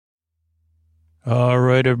All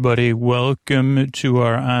right, everybody. Welcome to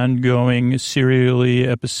our ongoing serially,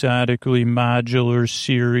 episodically modular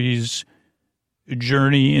series,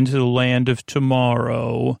 Journey into the Land of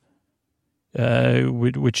Tomorrow,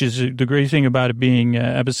 which is the great thing about it being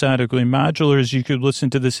episodically modular is you could listen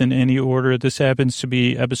to this in any order. This happens to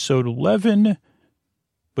be episode 11,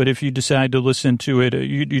 but if you decide to listen to it,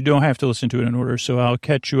 you don't have to listen to it in order. So I'll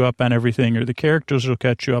catch you up on everything, or the characters will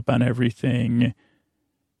catch you up on everything.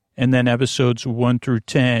 And then episodes 1 through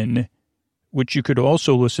 10, which you could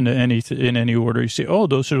also listen to in any order. You say, oh,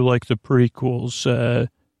 those are like the prequels. Oh,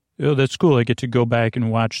 that's cool. I get to go back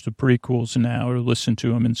and watch the prequels now, or listen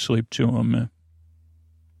to them and sleep to them.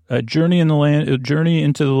 Journey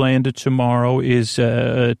into the Land of Tomorrow is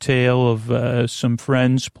a tale of some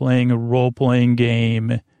friends playing a role-playing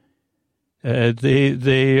game.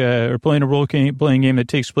 They are playing a role-playing game that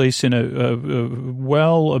takes place in a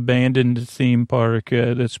well-abandoned theme park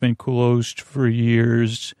that's been closed for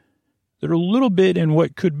years. They're a little bit in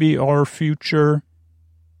what could be our future.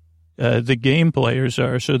 The game players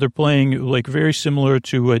are. So they're playing like very similar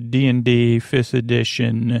to a D&D 5th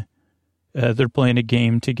edition. They're playing a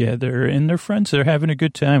game together, and their friends are having a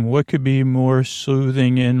good time. What could be more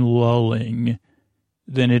soothing and lulling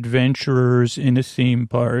than adventurers in a theme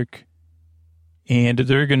park? And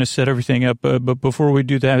they're going to set everything up. But before we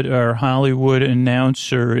do that, our Hollywood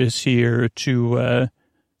announcer is here to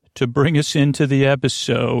bring us into the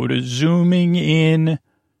episode. Zooming in.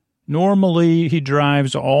 Normally, he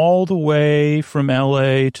drives all the way from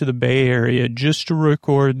L.A. to the Bay Area just to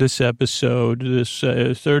record this episode, this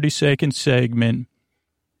 30-second segment.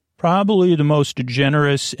 Probably the most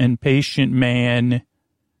generous and patient man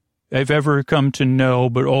I've ever come to know,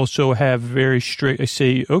 but also have very strict. I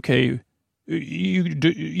say, okay,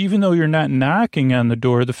 even though you're not knocking on the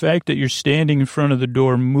door, the fact that you're standing in front of the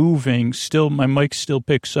door moving, still, my mic still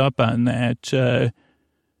picks up on that.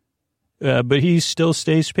 But he still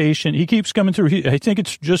stays patient. He keeps coming through. I think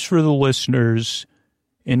it's just for the listeners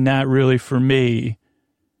and not really for me.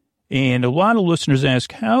 And a lot of listeners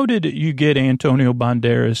ask, how did you get Antonio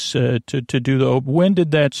Banderas to do the open? When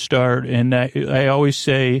did that start? And I always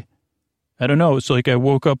say, I don't know. It's like I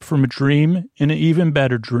woke up from a dream and an even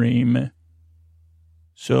better dream.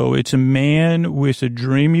 So it's a man with a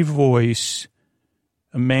dreamy voice,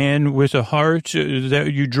 a man with a heart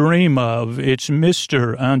that you dream of. It's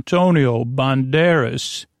Mr. Antonio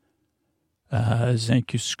Banderas.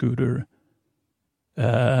 Thank you, Scooter.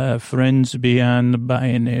 Friends beyond the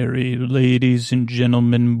binary, ladies and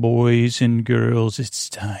gentlemen, boys and girls, it's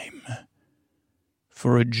time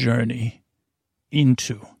for a journey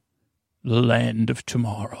into the land of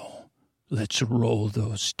tomorrow. Let's roll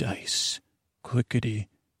those dice. Clickety,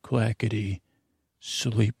 clackety,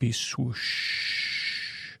 sleepy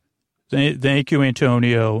swoosh. Thank you,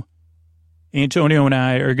 Antonio. Antonio and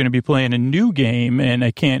I are going to be playing a new game, and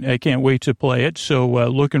I can't wait to play it. So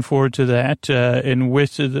looking forward to that. And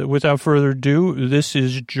without further ado, this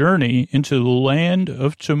is Journey into the Land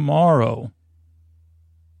of Tomorrow.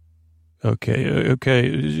 Okay.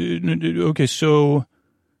 So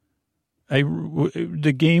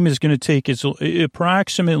the game is going to take it's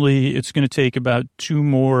going to take about 2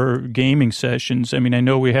 more gaming sessions. I mean, I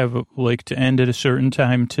know we have to end at a certain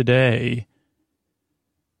time today,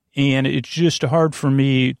 and it's just hard for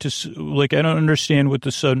me to I don't understand what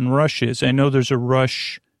the sudden rush is. I know there's a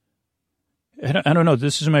rush. I don't know.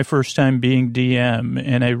 This is my first time being DM,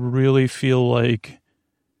 and I really feel like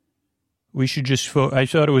we should just I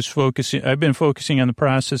thought it was focusing. I've been focusing on the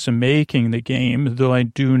process of making the game, though I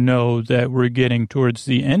do know that we're getting towards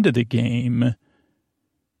the end of the game.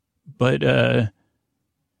 But I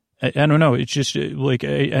don't know. It's just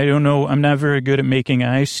I don't know. I'm not very good at making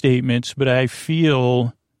I statements, but I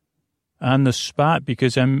feel on the spot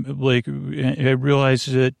because I'm I realize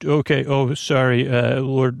that, okay, oh, sorry,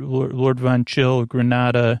 Lord Von Chill,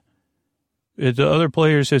 Granada. The other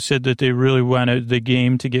players have said that they really wanted the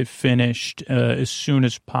game to get finished as soon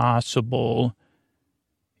as possible.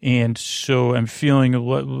 And so I'm feeling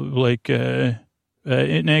and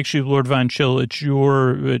actually, Lord Von Chill, it's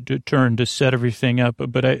your turn to set everything up.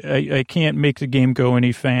 But I can't make the game go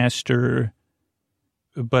any faster.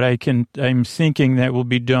 But I'm thinking that will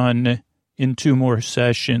be done in 2 more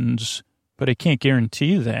sessions. But I can't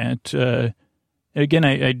guarantee that. Again,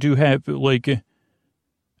 I do have,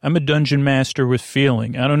 I'm a dungeon master with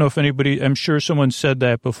feeling. I don't know if I'm sure someone said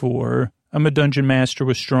that before. I'm a dungeon master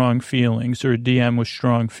with strong feelings, or a DM with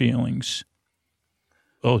strong feelings.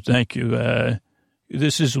 Oh, thank you.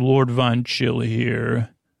 This is Lord Von Chill here.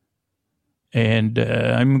 And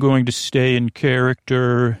I'm going to stay in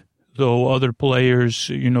character though other players,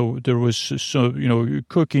 there was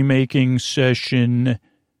cookie making session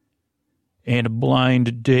and a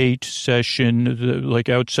blind date session, like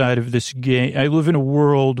outside of this game. I live in a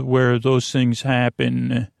world where those things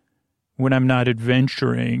happen when I'm not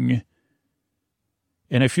adventuring.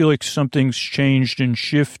 And I feel like something's changed and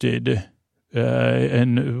shifted.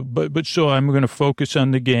 But so I'm going to focus on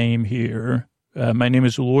the game here. My name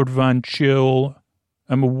is Lord Von Chill.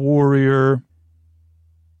 I'm a warrior.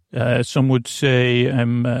 Some would say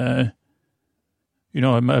I'm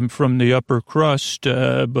from the upper crust,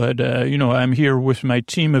 but I'm here with my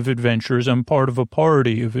team of adventurers. I'm part of a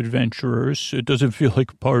party of adventurers. It doesn't feel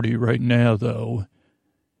like a party right now, though.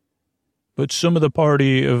 But some of the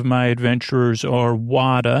party of my adventurers are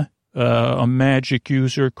Wada, a magic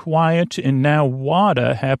user, quiet, and now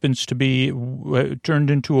Wada happens to be turned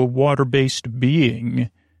into a water-based being.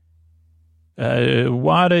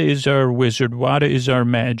 Wada is our wizard. Wada is our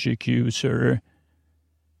magic user.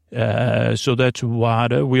 So that's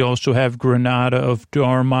Wada. We also have Granada of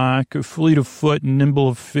Darmok, fleet of foot, nimble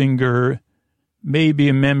of finger, maybe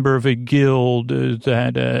a member of a guild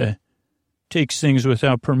that takes things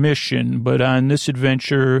without permission. But on this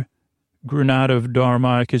adventure, Granada of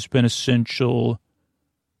Darmok has been essential.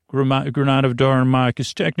 Granada of Darmok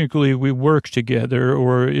is technically, we work together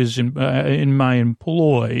or is in my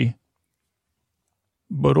employ,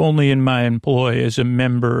 but only in my employ as a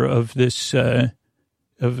member of this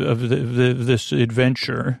this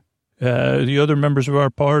adventure. The other members of our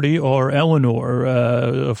party are Eleanor,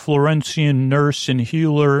 a Florentian nurse and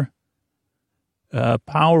healer,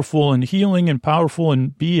 powerful in healing and powerful in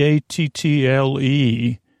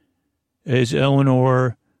BATTLE, as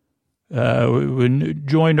Eleanor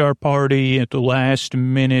joined our party at the last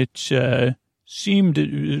minute, seemed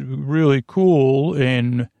really cool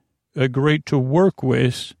and great to work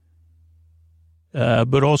with,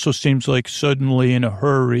 but also seems like suddenly in a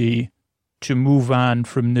hurry to move on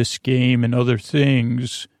from this game and other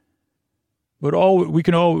things. But we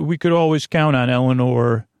could always count on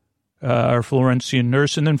Eleanor, our Florentian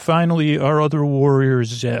nurse, and then finally our other warrior,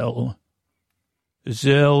 Zell.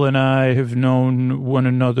 Zell and I have known one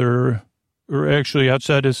another, or actually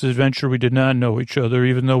outside this adventure we did not know each other,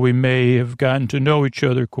 even though we may have gotten to know each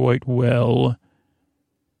other quite well.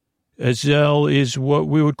 Zell is what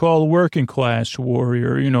we would call a working class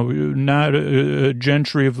warrior, not a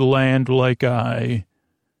gentry of the land like I,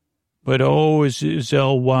 but is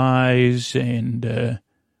Zell wise and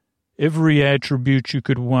every attribute you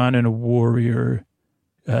could want in a warrior,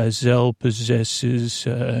 Zell possesses.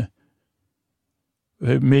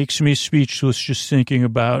 It makes me speechless just thinking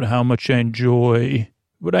about how much I enjoy.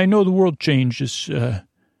 But I know the world changes.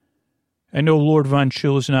 I know Lord Von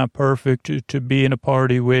Chill is not perfect to be in a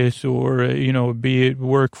party with or, be at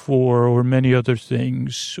work for or many other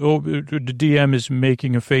things. Oh, the DM is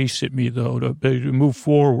making a face at me, though, to move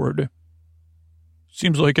forward.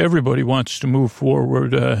 Seems like everybody wants to move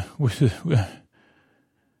forward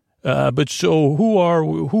but so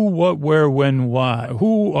who, what, where, when, why?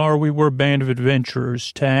 Who are we? We're a band of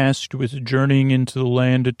adventurers tasked with journeying into the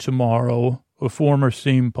land of tomorrow, a former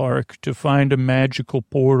theme park, to find a magical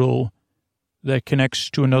portal that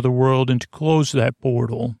connects to another world and to close that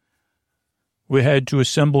portal. We had to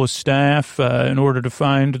assemble a staff in order to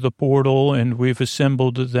find the portal, and we've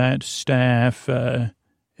assembled that staff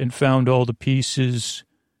and found all the pieces.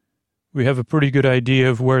 We have a pretty good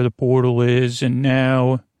idea of where the portal is, and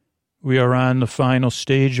now we are on the final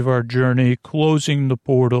stage of our journey, closing the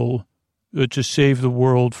portal to save the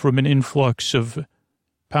world from an influx of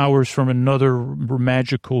powers from another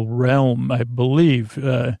magical realm, I believe.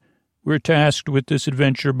 We're tasked with this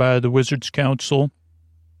adventure by the Wizards Council.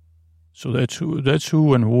 So that's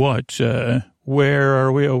who and what. Where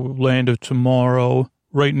are we? Oh, land of tomorrow.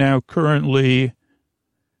 Right now, currently,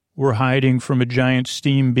 we're hiding from a giant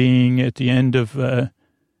steam being at the end of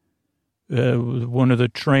one of the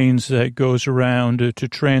trains that goes around to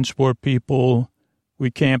transport people. We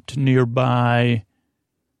camped nearby,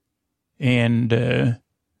 and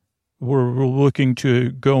we're looking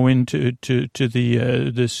to go into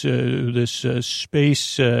this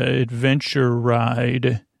space adventure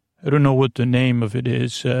ride. I don't know what the name of it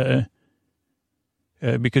is,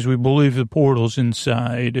 because we believe the portal's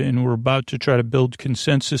inside, and we're about to try to build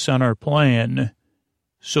consensus on our plan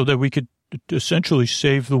so that we could essentially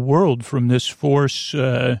save the world from this force.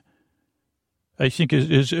 I think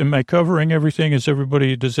am I covering everything? Does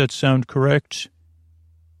that sound correct?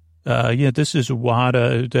 Yeah, this is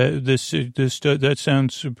WADA. That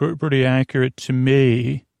sounds pretty accurate to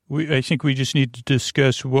me. I think we just need to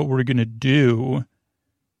discuss what we're going to do.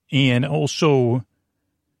 And also,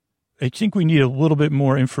 I think we need a little bit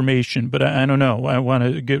more information, but I don't know. I want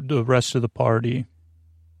to get the rest of the party.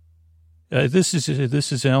 This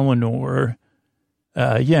is Eleanor.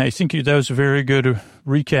 Yeah, I think that was a very good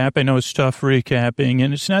recap. I know it's tough recapping,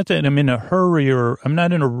 and it's not that I'm in a hurry or I'm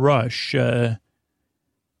not in a rush. We're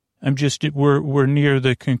near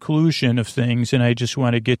the conclusion of things, and I just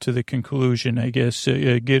want to get to the conclusion, I guess.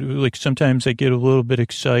 Sometimes I get a little bit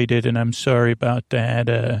excited, and I'm sorry about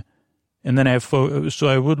that. And then so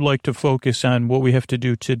I would like to focus on what we have to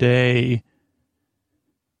do today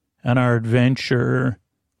on our adventure,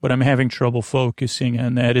 but I'm having trouble focusing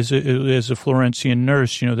on that. As a Florentian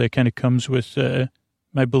nurse, that kind of comes with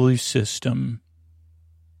my belief system.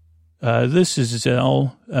 This is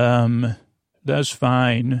Zell. That's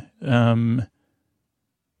fine. I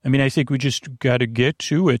think we just got to get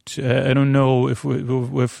to it. I don't know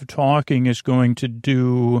if talking is going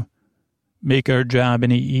to make our job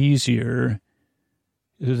any easier,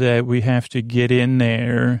 that we have to get in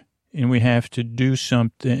there and we have to do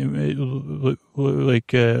something.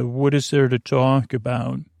 What is there to talk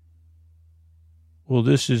about? Well,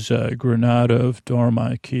 this is Granada of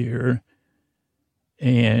Darmok here.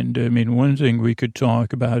 And, one thing we could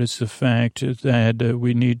talk about is the fact that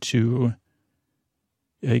we need to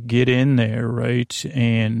get in there, right,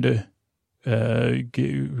 and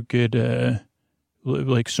get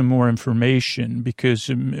some more information, because,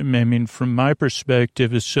 from my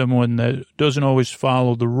perspective, as someone that doesn't always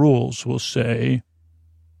follow the rules, we'll say,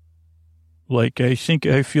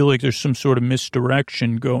 I feel like there's some sort of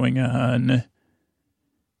misdirection going on,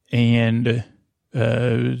 and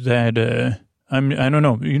I don't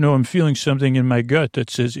know. I'm feeling something in my gut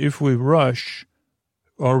that says, if we rush,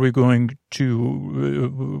 are we going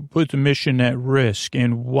to put the mission at risk?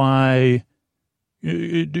 And why?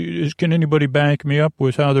 Can anybody back me up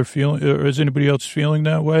with how they're feeling? Or is anybody else feeling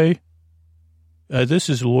that way? This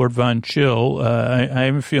is Lord Von Chill.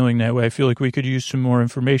 I'm feeling that way. I feel like we could use some more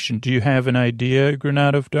information. Do you have an idea,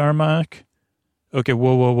 Granada of Darmok? Okay,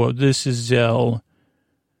 whoa. This is Zell.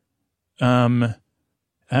 I'm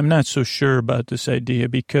not so sure about this idea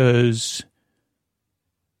because,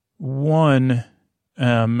 one,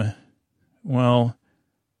 you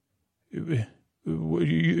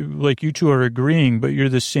two are agreeing, but you're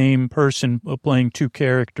the same person playing two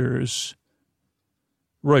characters.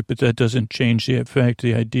 Right, but that doesn't change the fact,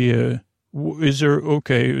 the idea.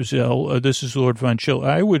 Okay, Zell, this is Lord Von Chill.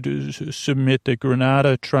 I would submit that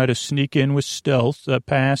Granada try to sneak in with stealth,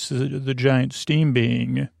 past the giant steam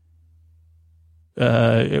being.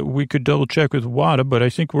 We could double check with Wada, but I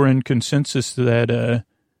think we're in consensus that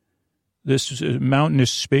this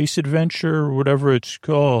mountainous space adventure, or whatever it's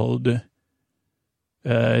called,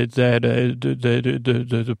 the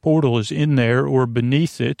portal is in there or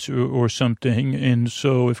beneath it or something. And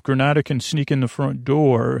so if Granada can sneak in the front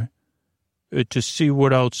door to see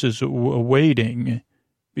what else is awaiting,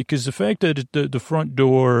 because the fact that the front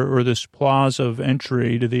door or this plaza of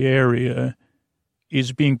entry to the area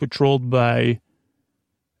is being patrolled by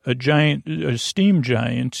a steam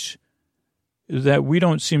giant, that we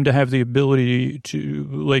don't seem to have the ability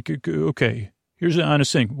to, okay, here's the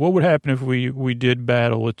honest thing. What would happen if we did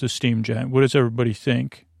battle with the steam giant? What does everybody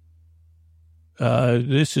think?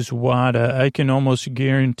 This is Wada. I can almost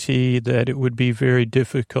guarantee that it would be very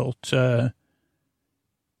difficult, and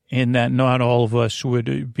that not all of us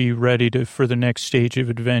would be ready for the next stage of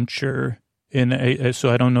adventure. And so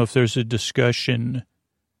I don't know if there's a discussion,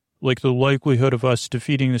 the likelihood of us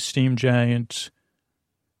defeating the steam giant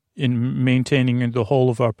and maintaining the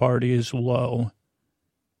whole of our party is low.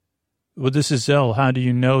 Well, this is Zell. How do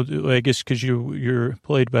you know? I guess because you're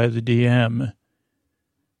played by the DM.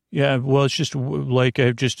 Yeah, well, it's just remember,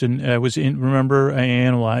 I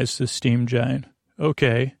analyzed the steam giant.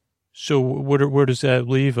 Okay, so where does that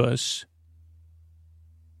leave us?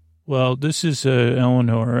 Well, this is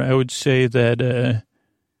Eleanor. I would say that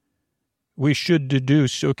we should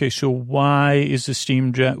deduce, okay, so why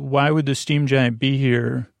would the steam giant be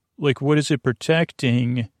here? What is it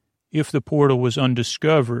protecting if the portal was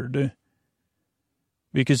undiscovered?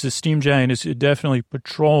 Because the steam giant is definitely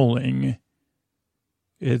patrolling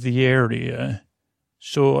the area.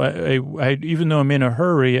 So I even though I'm in a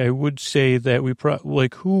hurry, I would say that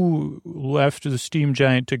who left the steam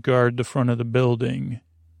giant to guard the front of the building?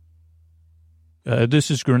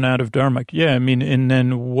 This is Granada of Darmok. Yeah, and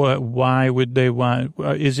then why would they want,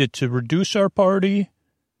 is it to reduce our party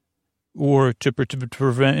or to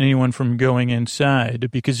prevent anyone from going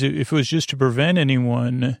inside? Because if it was just to prevent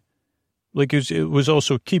anyone, it was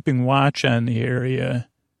also keeping watch on the area.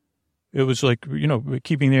 It was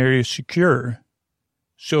keeping the area secure.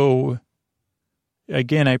 So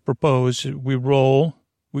again, I propose we roll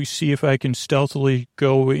we see if I can stealthily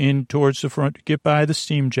go in towards the front, get by the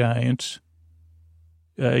steam giants,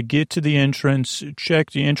 get to the entrance,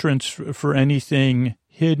 check the entrance for anything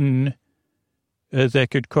hidden that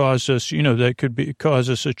could cause us, that could cause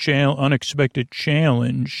us a unexpected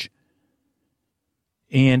challenge,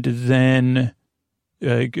 and then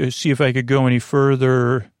see if I could go any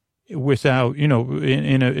further without, in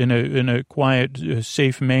a quiet,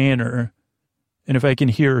 safe manner, and if I can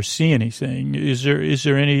hear or see anything. Is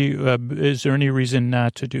there any reason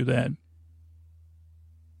not to do that?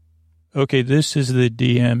 Okay, this is the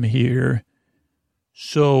DM here.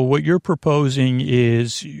 So what you're proposing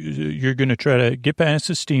is you're going to try to get past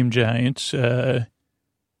the steam giants. And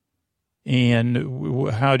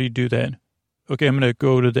how do you do that? Okay, I'm going to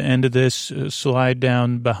go to the end of this, slide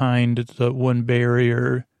down behind the one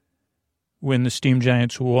barrier when the steam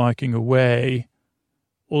giants were walking away.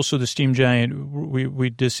 Also, the steam giant, we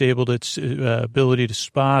disabled its ability to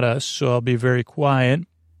spot us, so I'll be very quiet.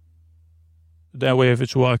 That way, if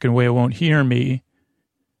it's walking away, it won't hear me.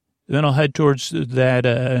 Then I'll head towards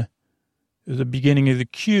the beginning of the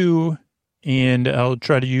queue, and I'll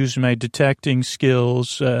try to use my detecting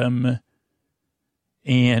skills. Wada,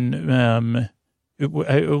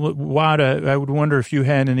 I would wonder if you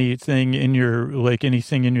had anything in your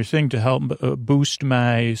thing to help boost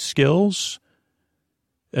my skills,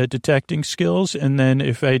 detecting skills. And then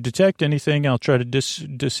if I detect anything, I'll try to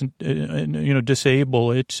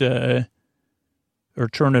disable it or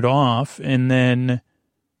turn it off, and then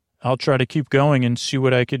I'll try to keep going and see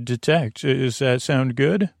what I could detect. Does that sound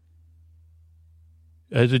good?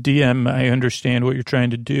 As a DM, I understand what you're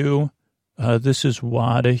trying to do. This is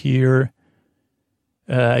Wada here.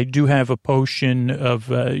 I do have a potion of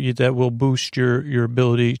that will boost your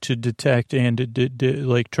ability to detect and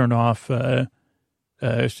to turn off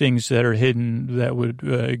things that are hidden that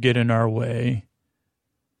would get in our way.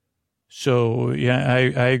 So yeah,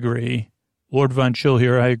 I agree. Lord Von Chill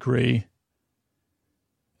here, I agree.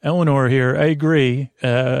 Eleanor here, I agree.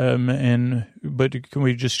 But can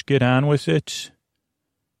we just get on with it?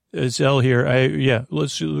 Zell here,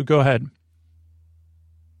 let's go ahead.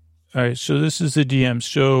 All right, so this is the DM.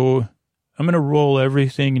 So I'm going to roll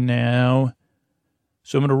everything now.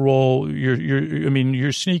 So I'm going to roll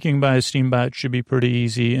your sneaking by a Steambot should be pretty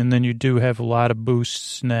easy, and then you do have a lot of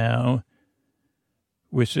boosts now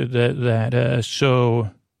with that. So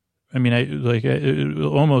I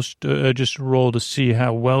almost just roll to see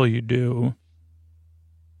how well you do.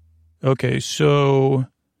 Okay, so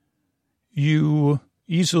you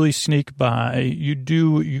easily sneak by. You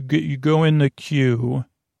go in the queue,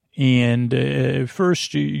 and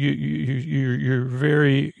first your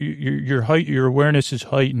awareness is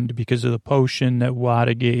heightened because of the potion that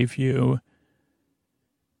Wada gave you,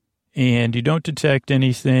 and you don't detect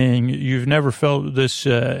anything. You've never felt this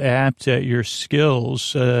apt at your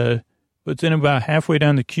skills, but then about halfway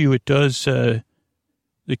down the queue, it does. The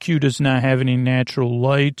queue does not have any natural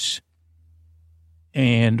lights,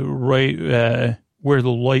 and right where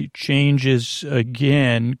the light changes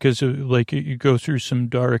again, because you go through some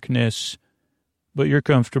darkness, but you're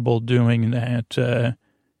comfortable doing that. And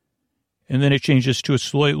then it changes to a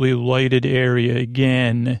slightly lighted area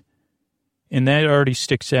again. And that already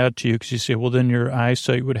sticks out to you because you say, well, then your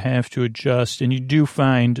eyesight would have to adjust. And you do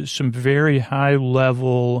find some very high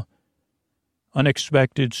level,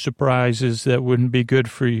 unexpected surprises that wouldn't be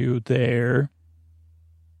good for you there.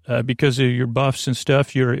 Because of your buffs and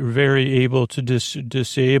stuff, you're very able to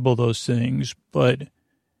disable those things. But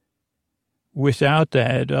without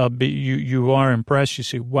that, you are impressed. You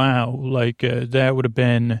say, wow, that would have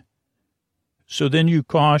been. So then you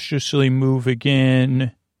cautiously move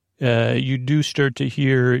again. You do start to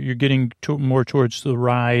hear, you're getting more towards the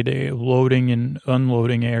ride, a loading and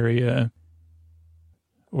unloading area,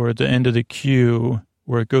 or at the end of the queue,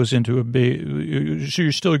 where it goes into a big, so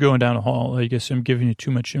you're still going down a hall. I guess I'm giving you too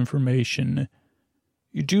much information.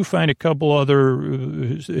 You do find a couple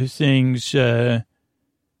other things. Those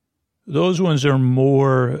ones are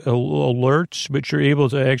more alerts, but you're able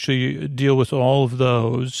to actually deal with all of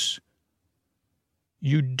those.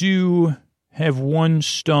 You do have one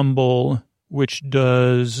stumble, which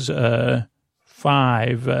does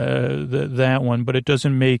 5, that one, but it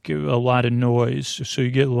doesn't make a lot of noise, so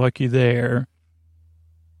you get lucky there.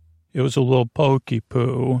 It was a little pokey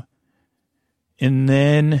poo. And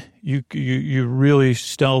then you really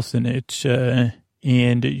stealthing it,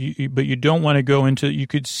 but you don't want to go into, you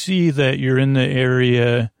could see that you're in the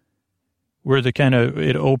area where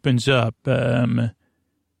it opens up,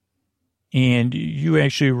 and you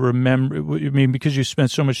actually remember, because you spent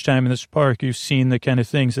so much time in this park, you've seen the kind of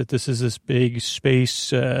things that this is this big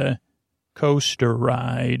space coaster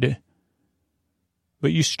ride.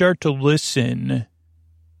 But you start to listen,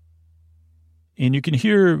 and you can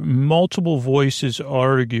hear multiple voices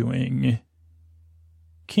arguing.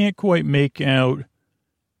 Can't quite make out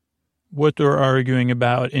what they're arguing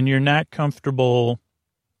about, and you're not comfortable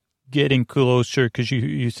getting closer because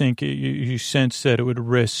you think, you sense that it would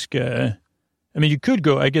risk, I mean, you could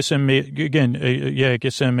go, I guess I'm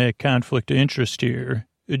a conflict of interest here.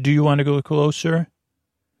 Do you want to go closer?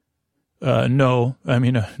 No,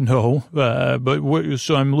 no,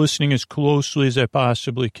 so I'm listening as closely as I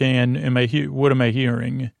possibly can. What am I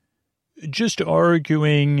hearing? Just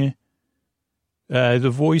arguing, the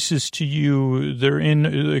voices to you, they're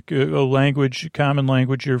in like a common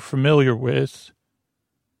language you're familiar with.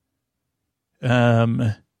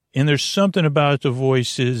 And there's something about the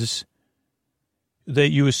voices that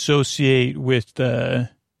you associate with, I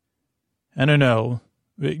don't know,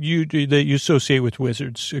 that you associate with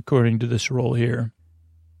wizards, according to this role here.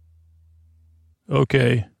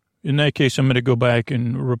 Okay. In that case, I'm going to go back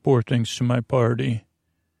and report things to my party.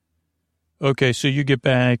 Okay, so you get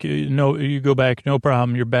back. No, you go back. No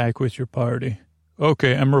problem. You're back with your party.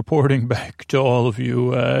 Okay, I'm reporting back to all of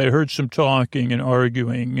you. I heard some talking and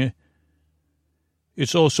arguing.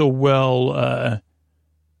 It's also well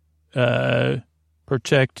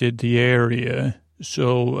protected, the area.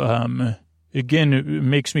 So, again, it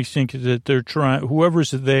makes me think that they're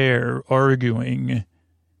whoever's there arguing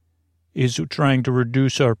is trying to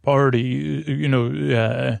reduce our party,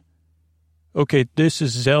 okay, this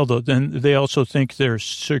is Zelda. Then they also think they're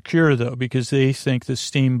secure, though, because they think the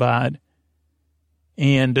Steambot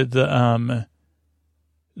and the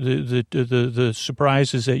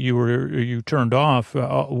surprises that you turned off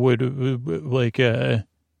would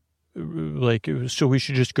so we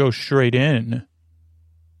should just go straight in.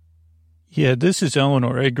 Yeah, this is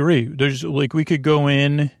Eleanor. I agree. There's we could go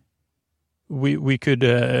in, we could,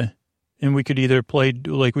 and we could either play,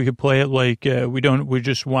 we could play it we're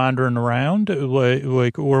just wandering around,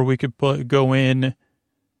 or we could go in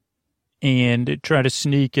and try to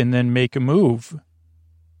sneak and then make a move.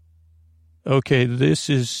 Okay, this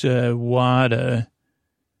is Wada.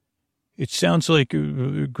 It sounds like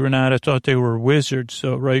Granada thought they were wizards,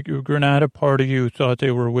 so, right? Granada, part of you thought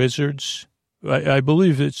they were wizards? I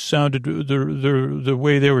believe it sounded, the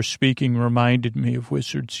way they were speaking reminded me of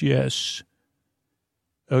wizards, yes.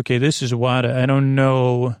 Okay, this is Wada. I don't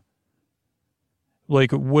know,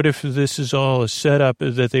 what if this is all a setup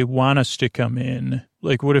that they want us to come in?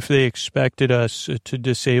 What if they expected us to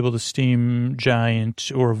disable the steam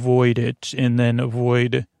giant or avoid it and then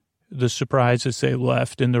avoid the surprises they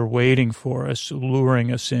left, and they're waiting for us, luring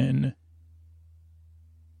us in?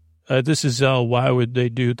 This is Zell. Why would they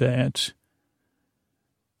do that?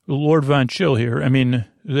 Lord Von Chill here. I mean,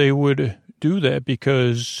 they would do that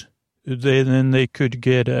because they could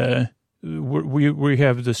get we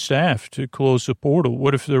have the staff to close the portal.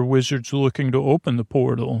 What if they're wizards looking to open the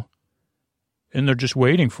portal and they're just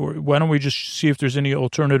waiting for it? Why don't we just see if there's any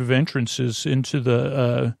alternative entrances into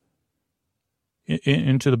the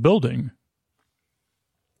building?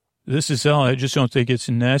 This is all. I just don't think it's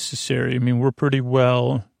necessary. I mean, we're pretty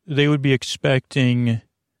well. They would be expecting.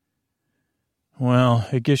 Well,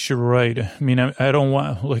 I guess you're right. I mean, I don't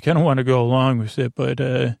want to go along with it, but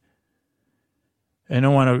I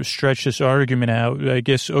don't want to stretch this argument out. I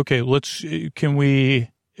guess, okay, can we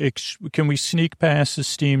sneak past the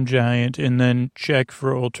steam giant and then check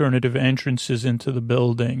for alternative entrances into the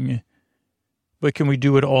building? But can we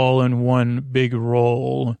do it all in one big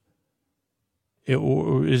roll?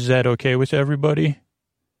 Is that okay with everybody?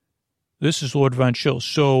 This is Lord Von Chill.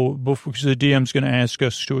 So, because the DM's going to ask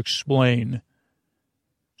us to explain.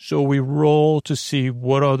 So we roll to see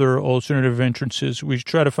what other alternative entrances. We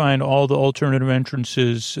try to find all the alternative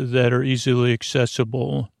entrances that are easily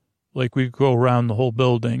accessible. We go around the whole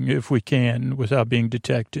building if we can without being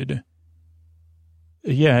detected.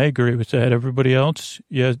 Yeah, I agree with that. Everybody else?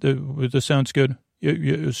 Yeah, this sounds good.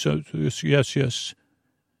 Yeah, so, yes.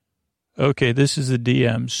 Okay, this is the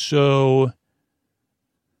DM. So,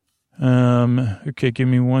 okay, give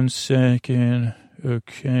me 1 second.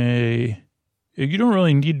 Okay. You don't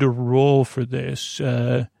really need to roll for this.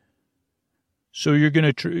 So you're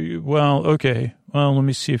going to, okay. Well, let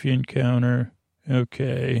me see if you encounter.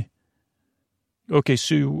 Okay. Okay,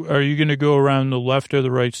 so are you going to go around the left or the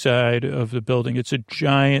right side of the building? It's a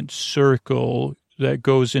giant circle that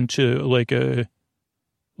goes into it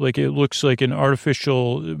looks like an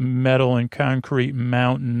artificial metal and concrete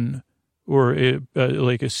mountain, or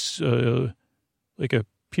like a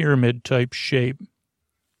pyramid type shape.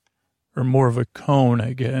 Or more of a cone,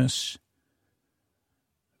 I guess.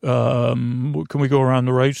 Can we go around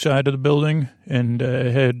the right side of the building and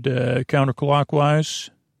head counterclockwise?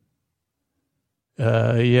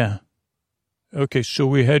 Yeah. Okay, so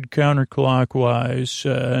we head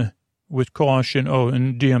counterclockwise with caution. Oh,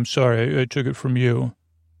 and D, I'm sorry, I took it from you.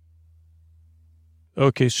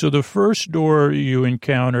 Okay, so the first door you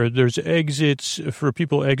encounter, there's exits for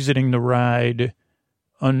people exiting the ride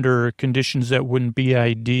under conditions that wouldn't be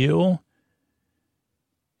ideal.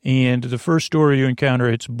 And the first door you encounter,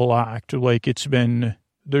 it's blocked. Like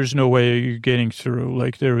there's no way you're getting through.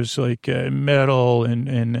 Like there was like metal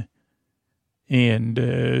and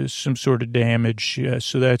some sort of damage. Yeah,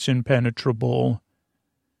 so that's impenetrable.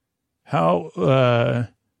 How,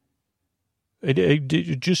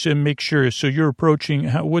 just to make sure, so you're approaching,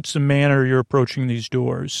 what's the manner you're approaching these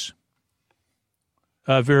doors?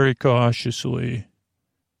 Very cautiously.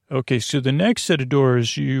 Okay, so the next set of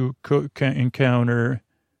doors you can encounter,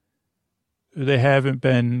 they haven't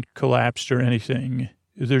been collapsed or anything.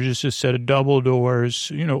 They're just a set of double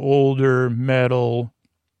doors, older, metal,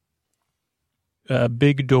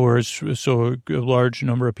 big doors, so a large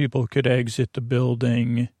number of people could exit the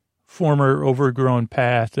building. Former overgrown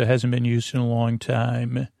path that hasn't been used in a long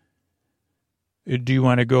time. Do you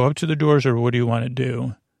want to go up to the doors, or what do you want to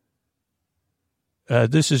do?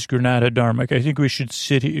 This is Granada Dharmak. I think we should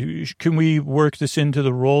sit here. Can we work this into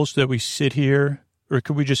the roles that we sit here? Or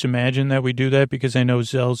could we just imagine that we do that? Because I know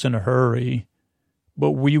Zell's in a hurry.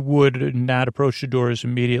 But we would not approach the doors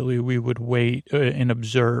immediately. We would wait and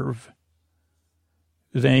observe.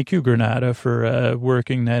 Thank you, Granada, for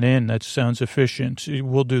working that in. That sounds efficient.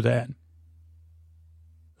 We'll do that.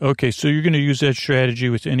 Okay, so you're going to use that strategy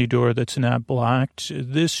with any door that's not blocked.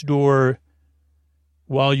 This door,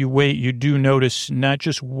 while you wait, you do notice not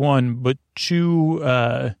just one, but two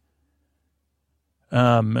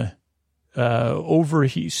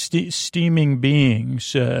steaming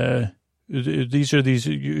beings.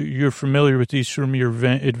 You're familiar with these from your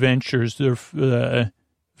adventures. They're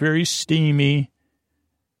very steamy.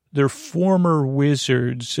 They're former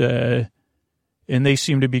wizards, and they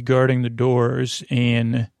seem to be guarding the doors.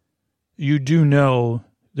 And you do know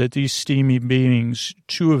that these steamy beings,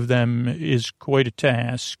 two of them is quite a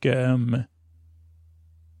task, that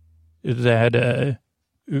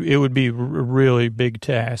it would be a really big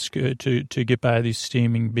task to get by these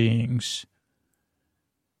steaming beings.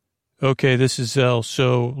 Okay, this is Zell,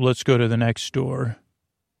 so let's go to the next door.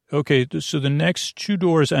 Okay, so the next two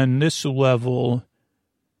doors on this level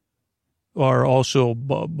are also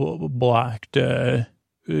blocked. It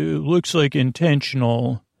looks like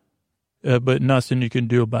intentional, but nothing you can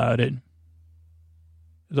do about it.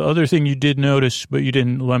 The other thing you did notice, but you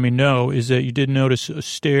didn't let me know, is that you did notice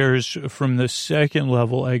stairs from the second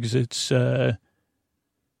level exits, and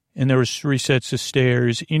there was 3 sets of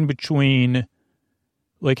stairs in between,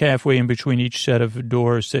 like halfway in between each set of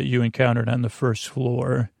doors that you encountered on the first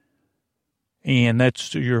floor. And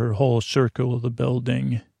that's your whole circle of the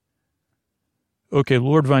building. Okay,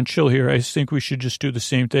 Lord Von Chill here. I think we should just do the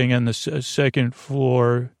same thing on the second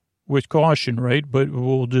floor with caution, right? But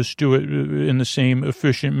we'll just do it in the same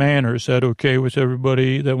efficient manner. Is that okay with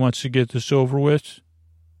everybody that wants to get this over with?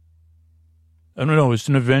 I don't know. It's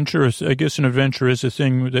an adventure. I guess an adventure is a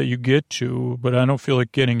thing that you get to, but I don't feel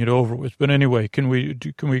like getting it over with. But anyway, can we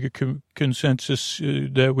get consensus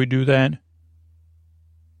that we do that?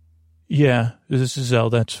 Yeah, this is Zell.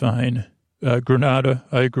 That's fine. Granada,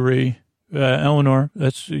 I agree. Eleanor,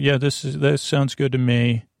 that sounds good to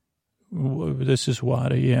me. This is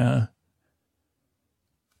Wada, yeah.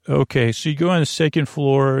 Okay, so you go on the second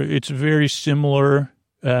floor. It's very similar,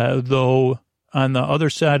 though on the other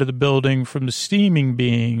side of the building from the steaming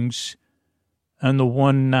beings, on the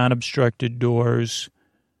one non-obstructed doors,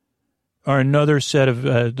 are another set of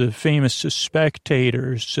the famous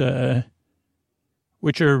spectators,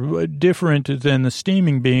 which are different than the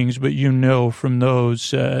steaming beings, but from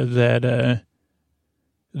those that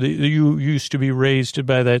you used to be raised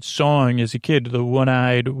by that song as a kid, the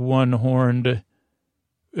one-eyed, one-horned,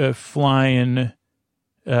 flying,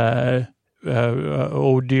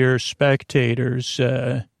 oh dear spectators,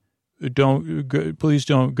 please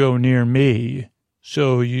don't go near me.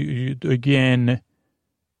 So you again,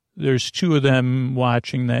 there's 2 of them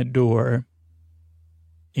watching that door.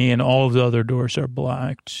 And all of the other doors are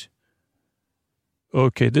blocked.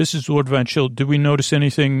 Okay, this is Lord Von Chill. Did we notice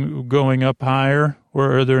anything going up higher,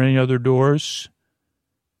 or are there any other doors?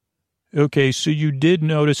 Okay, so you did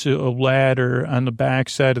notice a ladder on the back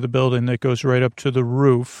side of the building that goes right up to the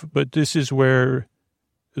roof, but this is where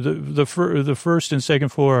the first and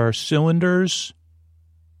second floor are cylinders,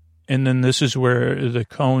 and then this is where the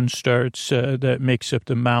cone starts that makes up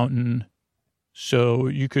the mountain. So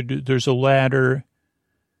there's a ladder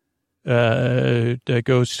that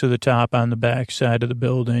goes to the top on the back side of the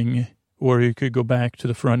building, or you could go back to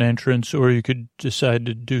the front entrance, or you could decide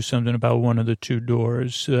to do something about one of the two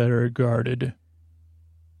doors that are guarded.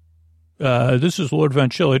 This is Lord Von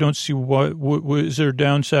Chill. I don't see what is there a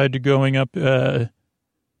downside to going up to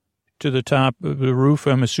the top of the roof?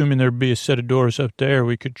 I'm assuming there'd be a set of doors up there.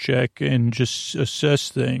 We could check and just assess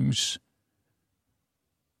things.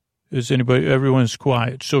 Everyone's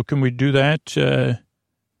quiet. So can we do that?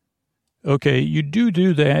 Okay, you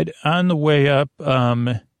do that. On the way up,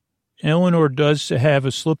 Eleanor does have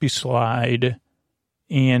a slippy slide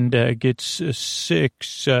and gets a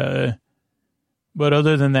 6. But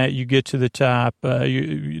other than that, you get to the top.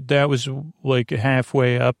 That was like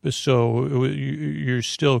halfway up, so you're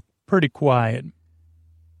still pretty quiet.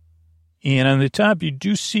 And on the top, you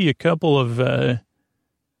do see a couple of,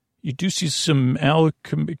 you do see some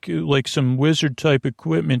like some wizard type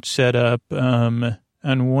equipment set up on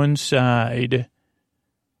one side,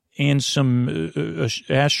 and some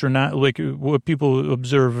astronaut, like what people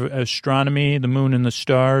observe astronomy, the moon and the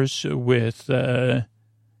stars, with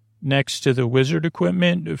next to the wizard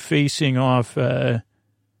equipment, facing off.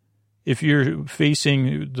 If you're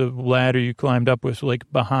facing the ladder you climbed up with,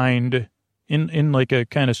 like behind, in like a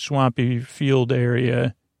kind of swampy field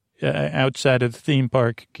area outside of the theme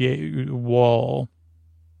park wall.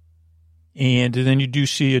 And then you do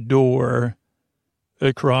see a door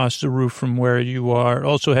across the roof from where you are.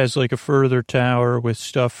 Also has like a further tower with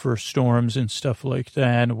stuff for storms and stuff like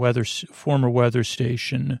that, former weather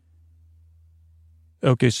station.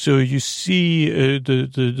 Okay, so you see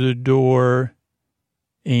the door,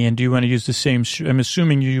 and do you want to use the same? I'm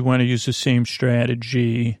assuming you want to use the same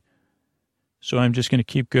strategy. So I'm just going to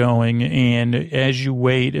keep going, and as you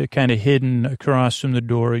wait, kind of hidden across from the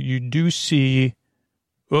door, you do see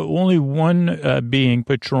only one being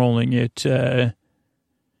patrolling it, and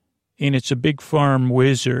it's a big farm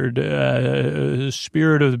wizard, the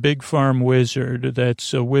spirit of the big farm wizard.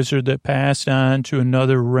 That's a wizard that passed on to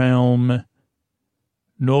another realm,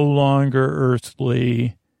 no longer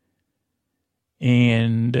earthly,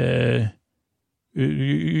 and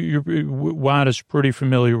Wada's pretty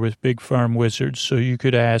familiar with big farm wizards, so you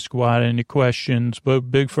could ask Wada any questions, but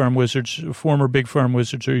former big farm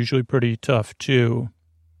wizards are usually pretty tough too.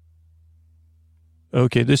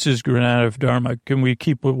 Okay, this is Granada of Dharma. Can we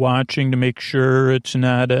keep watching to make sure it's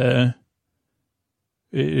not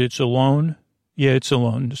it's alone? Yeah, it's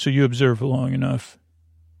alone, so you observe long enough.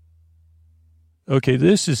 Okay,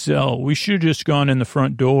 this is Zell. We should have just gone in the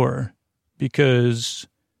front door, because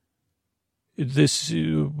this,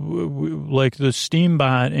 like the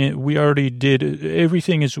Steambot, we already did,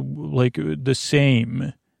 everything is like the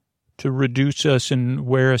same to reduce us and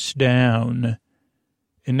wear us down.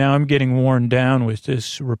 And now I'm getting worn down with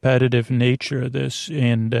this repetitive nature of this,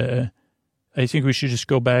 and I think we should just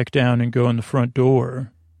go back down and go in the front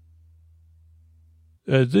door.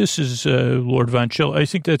 This is Lord Von Chill. I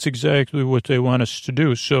think that's exactly what they want us to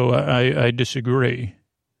do, so I disagree.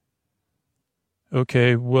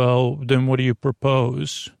 Okay, well, then what do you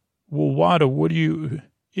propose? Well, Wada, what do you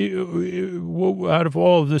out of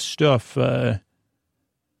all of this stuff,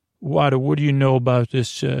 Wada, what do you know about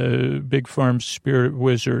this big farm spirit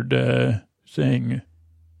wizard thing?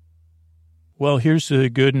 Well, here's the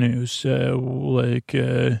good news.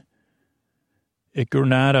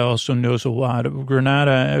 Granada also knows a lot of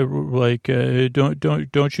Granada.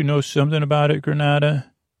 Don't you know something about it,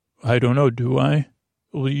 Granada? I don't know. Do I?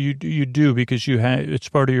 Well, you do, because it's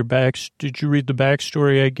part of your Did you read the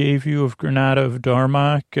backstory I gave you of Granada of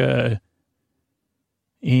Darmok,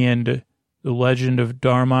 and the legend of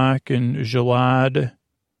Darmok and Jalad?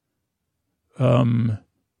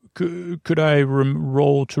 Could I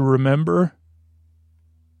roll to remember?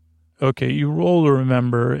 Okay, you roll to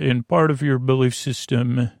remember. In part of your belief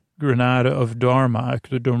system, Granada of Darmok,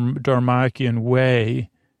 the Darmokian way,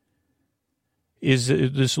 is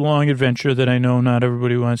this long adventure that I know not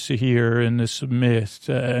everybody wants to hear in this myth.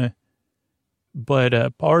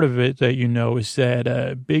 But part of it that you know is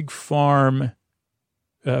that big farm,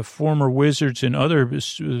 former wizards and other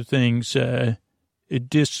things,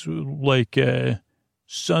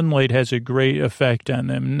 sunlight has a great effect on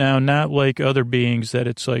them. Now, not like other beings that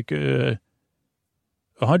it's like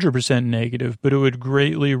 100% negative, but it would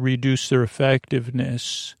greatly reduce their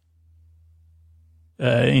effectiveness.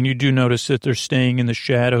 And you do notice that they're staying in the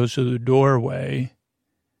shadows of the doorway.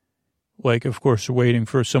 Like, of course, waiting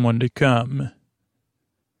for someone to come.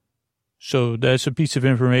 So that's a piece of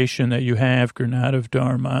information that you have, Granada of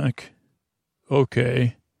Darmok.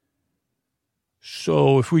 Okay.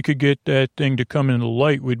 So if we could get that thing to come into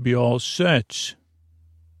light, we'd be all set.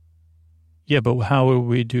 Yeah, but how will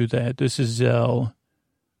we do that? This is Zell.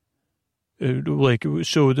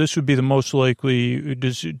 So this would be the most likely.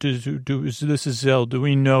 This is Zell. Do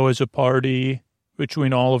we know as a party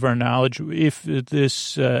between all of our knowledge if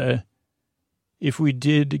if we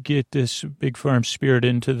did get this big farm spirit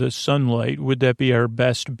into the sunlight, would that be our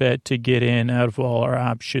best bet to get in out of all our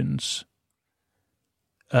options?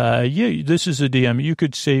 Yeah, this is a DM. You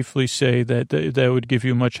could safely say that that would give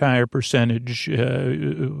you a much higher percentage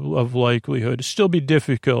of likelihood. Still be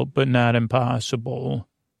difficult, but not impossible.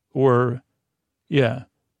 Or, yeah.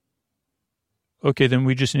 Okay, then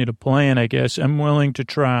we just need a plan, I guess. I'm willing to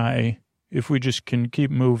try if we just can keep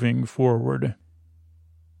moving forward.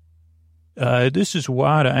 This is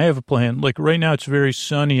Wada. I have a plan. Like right now it's very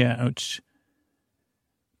sunny out.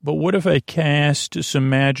 But what if I cast some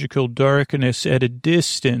magical darkness at a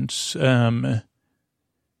distance? Maybe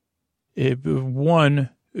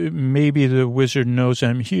the wizard knows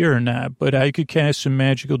I'm here or not, but I could cast some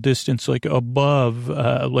magical distance like above,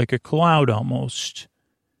 like a cloud almost.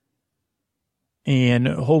 And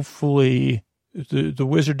hopefully the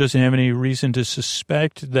wizard doesn't have any reason to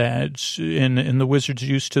suspect that. And the wizard's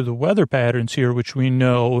used to the weather patterns here, which we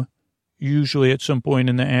know usually at some point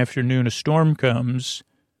in the afternoon a storm comes.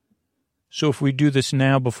 So if we do this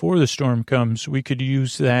now before the storm comes, we could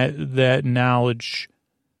use that knowledge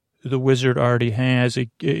the wizard already has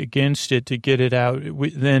against it to get it out.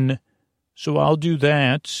 So I'll do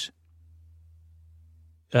that,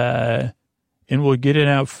 and we'll get it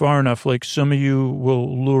out far enough. Like some of you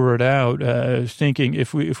will lure it out, thinking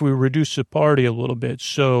if we reduce the party a little bit,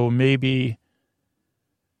 so maybe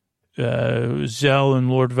Zell and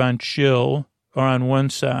Lord Von Chill are on one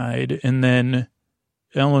side, and then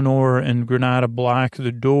Eleanor and Granada block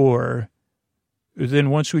the door. Then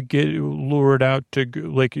once we get lured out to,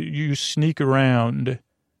 like, you sneak around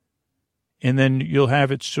and then you'll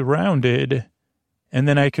have it surrounded and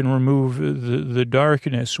then I can remove the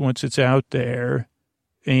darkness once it's out there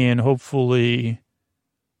and hopefully,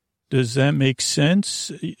 does that make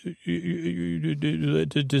sense?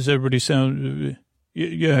 Does everybody sound,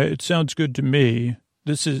 yeah, it sounds good to me.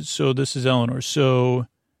 This is Eleanor. So,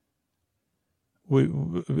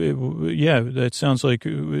 yeah, that sounds like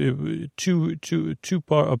a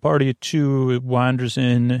party of two wanders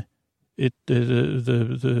in.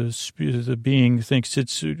 The being thinks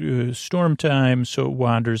it's storm time, so it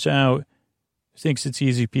wanders out. Thinks it's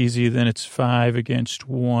easy peasy. Then it's 5 against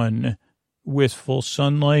 1 with full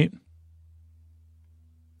sunlight.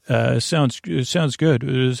 Sounds good.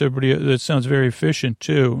 Is everybody? That sounds very efficient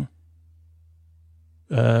too.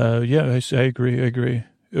 Yeah, I agree.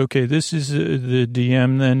 Okay, this is the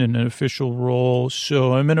DM then, an official roll.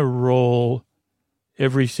 So I'm going to roll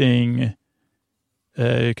everything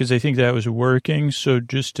because I think that was working. So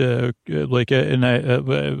just okay.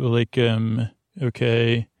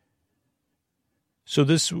 So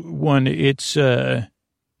this one, it's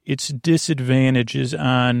disadvantages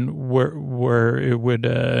on where it would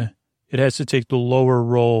it has to take the lower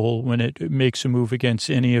roll when it makes a move against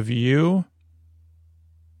any of you.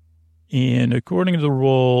 And according to the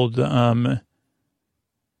roll,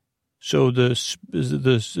 so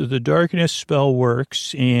the darkness spell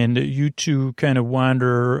works, and you two kind of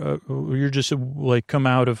wander. You're just like come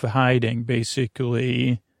out of hiding,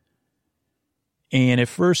 basically. And at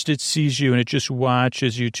first, it sees you, and it just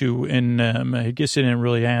watches you two. And I guess it didn't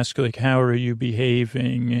really ask, like, how are you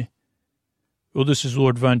behaving? Well, this is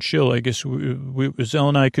Lord Von Chill. I guess Zell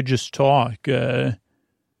and I could just talk.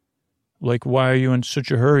 Like, why are you in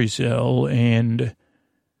such a hurry, Zell? And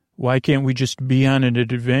why can't we just be on an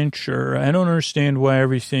adventure? I don't understand why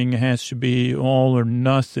everything has to be all or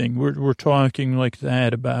nothing. We're talking like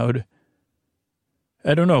that about,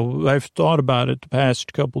 I don't know. I've thought about it the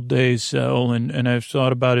past couple days, Zell, and I've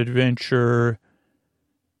thought about adventure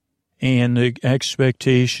and the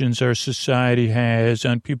expectations our society has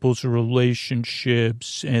on people's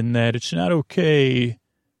relationships, and that it's not okay.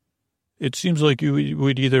 It seems like you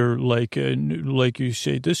would either like you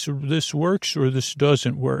say, this works or this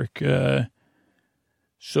doesn't work.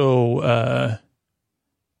 So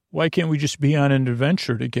why can't we just be on an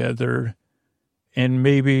adventure together and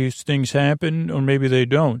maybe things happen or maybe they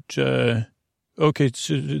don't? Okay,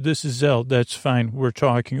 so this is Zell. That's fine. We're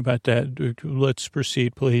talking about that. Let's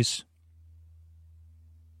proceed, please.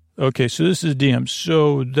 Okay, so this is DM.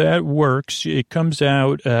 So that works. It comes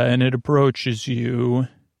out and it approaches you.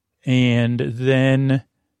 And then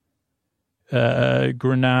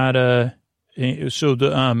Granada, so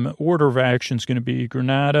the order of action is going to be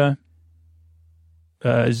Granada,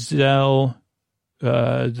 Zell,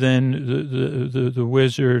 then the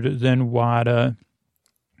wizard, then Wada,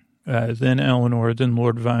 then Eleanor, then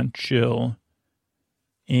Lord Von Chill.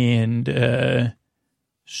 And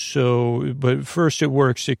so, but first it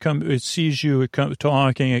works. It sees you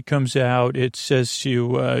talking. It comes out. It says to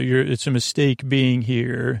you, it's a mistake being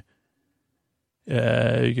here.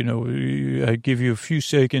 I give you a few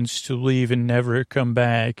seconds to leave and never come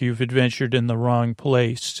back. You've adventured in the wrong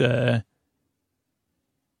place.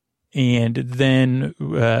 And then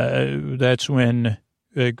that's when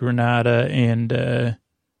Granada and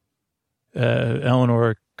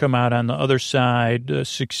Eleanor come out on the other side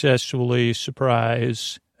successfully.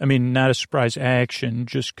 Surprise. I mean, not a surprise action,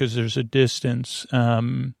 just because there's a distance.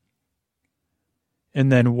 And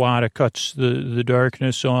then Wada cuts the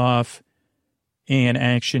darkness off, and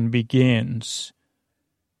action begins.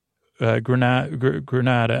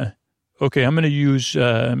 Granada. Okay, I'm going to use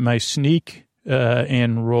my sneak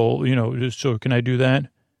and roll, so can I do that?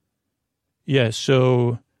 Yeah,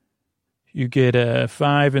 so you get a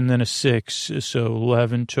 5 and then a 6, so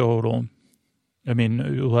 11 total.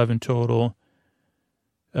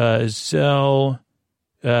 Zell,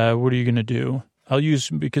 what are you going to do? I'll use,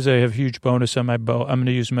 because I have huge bonus on my bow, I'm going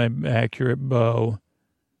to use my accurate bow.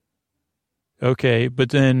 Okay, but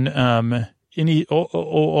then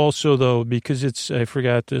also, though, because I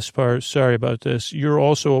forgot this part, sorry about this, you're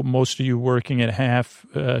also, most of you, working at half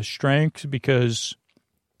strength because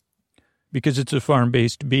it's a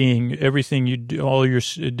farm-based being. Everything you do, all your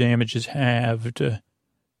damage is halved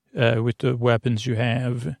with the weapons you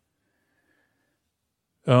have.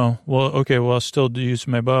 Oh, well, okay, well, I'll still use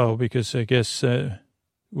my bow because I guess it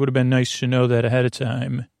would have been nice to know that ahead of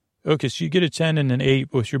time. Okay, so you get a 10 and an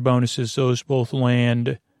 8 with your bonuses. Those both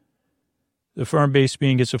land. The farm-based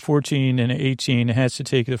being gets a 14 and an 18. It has to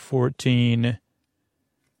take the 14.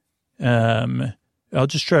 I'll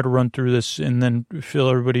just try to run through this and then fill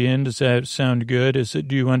everybody in. Does that sound good?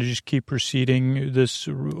 Do you want to just keep proceeding this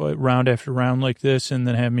round after round like this and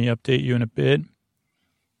then have me update you in a bit?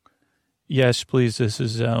 Yes, please. This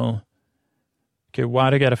is Zell. Okay,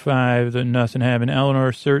 Wada got a 5. Then nothing happened.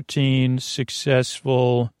 Eleanor, 13,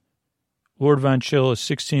 successful. Lord Von Chill, a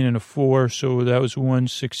 16 and a 4, so that was 1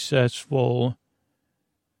 successful.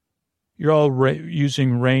 You're all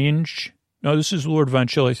using range. No, this is Lord Von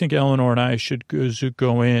Chill. I think Eleanor and I should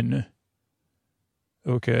go in.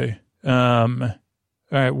 Okay. All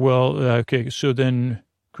right, well, okay, so then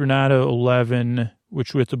Granada, 11,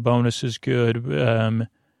 which with the bonus is good.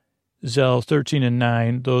 Zell, 13 and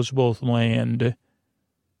 9, those both land.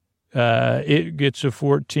 It gets a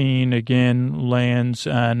 14, again, lands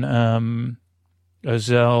on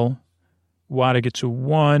Zell. Wada gets a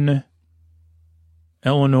 1.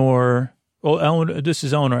 Eleanor, this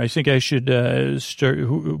is Eleanor. I think I should start,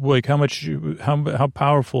 how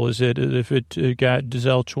powerful is it? If it got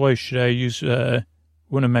Zell twice, should I use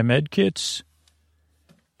one of my med kits?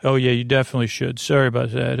 Oh, yeah, you definitely should. Sorry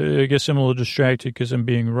about that. I guess I'm a little distracted because I'm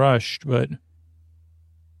being rushed, but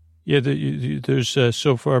yeah, there's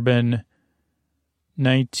so far been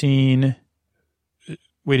 19.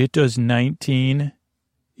 Wait, it does 19?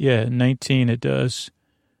 Yeah, 19 it does.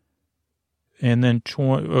 And then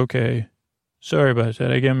 20. Okay. Sorry about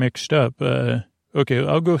that. I got mixed up. Okay,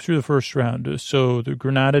 I'll go through the first round. So the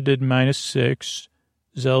Granada did -6.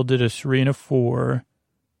 Zell did a 3 and a 4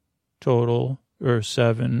 total, or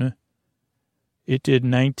 7. It did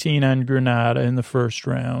 19 on Granada in the first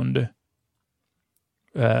round.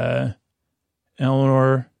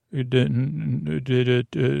 Eleanor did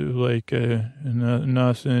it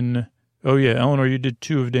nothing. Oh, yeah, Eleanor, you did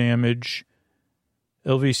 2 of damage.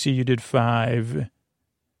 LVC, you did 5.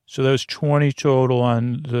 So that was 20 total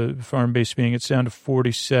on the farm-based being. It's down to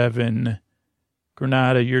 47.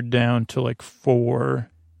 Granada, you're down to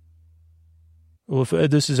 4. Well,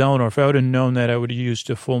 this is Eleanor. If I would have known that, I would have used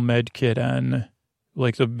a full med kit on,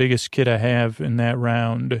 the biggest kit I have in that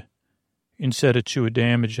round, instead of 2 of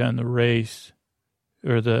damage on the Wraith.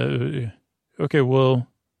 Okay, well,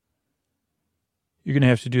 you're going to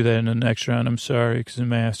have to do that in the next round. I'm sorry, because the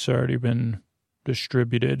math's already been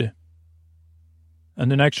distributed. On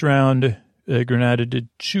the next round, Granada did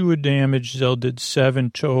 2 of damage. Zell did 7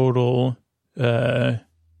 total.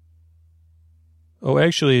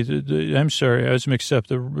 Actually, I'm sorry, I was mixed up.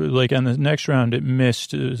 On the next round, it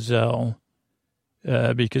missed Zell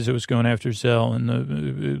because it was going after Zell, and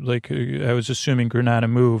I was assuming Granada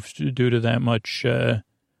moved due to that much.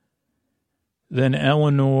 Then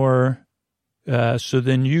Eleanor, so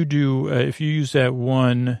then you do, if you use that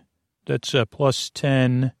 1, that's plus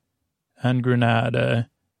 10 on Granada.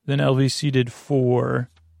 Then LVC did 4.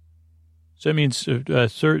 So that means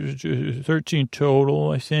 13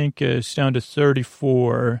 total, I think. It's down to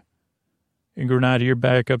 34. And Granada, you're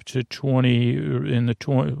back up to 20 in the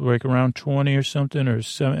 20, like around 20 or something, or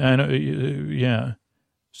 7. I know, yeah.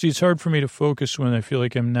 See, it's hard for me to focus when I feel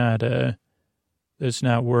like I'm not, it's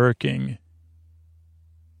not working.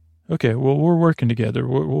 Okay, well, we're working together.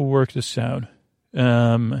 We'll work this out.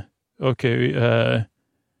 Okay,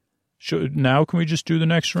 now can we just do the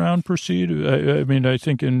next round, proceed? I mean, I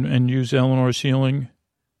think, and use Eleanor's healing.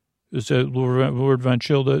 Is that Lord Von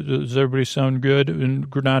Chill? Does everybody sound good? And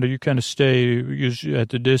Granada, you kind of stay at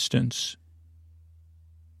the distance.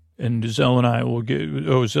 And Zell and I will get,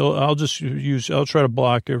 Zell, I'll try to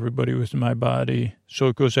block everybody with my body. So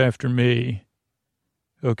it goes after me.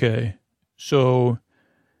 Okay. So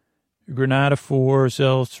Granada 4,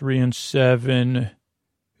 Zell 3 and 7.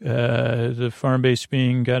 The farm-based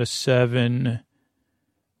being got a 7.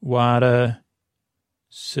 Wada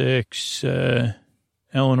 6.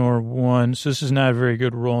 Eleanor 1. So this is not a very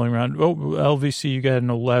good rolling round. Oh, LVC, you got an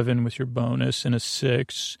 11 with your bonus and a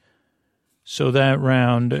 6. So that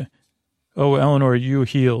round, Eleanor, you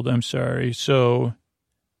healed. I'm sorry. So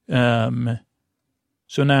now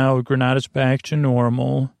Granada's back to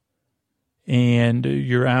normal, and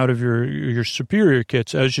you're out of your superior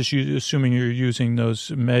kits. I was just assuming you're using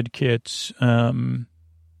those med kits. I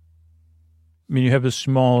mean, you have the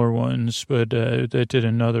smaller ones, but that did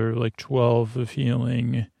another like 12 of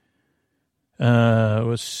healing.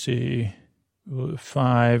 Let's see,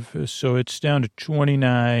 5. So it's down to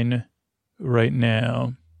 29 right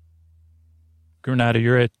now. Granada,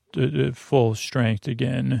 you're at full strength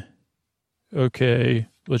again. Okay,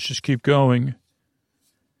 let's just keep going.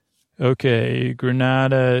 Okay,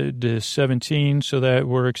 Granada to 17, so that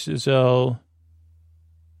works. Zell,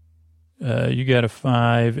 you got a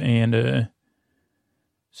 5 and a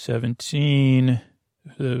 17.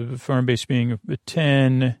 The farm base being a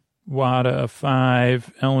 10. Wada a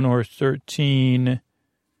 5. Eleanor 13.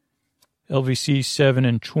 LVC 7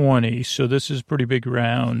 and 20. So this is a pretty big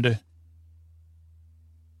round.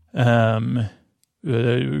 Granada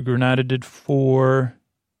did 4.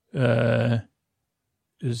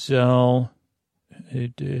 Zell,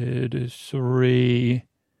 it did 3.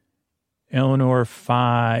 Eleanor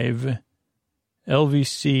 5.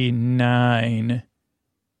 LVC 9.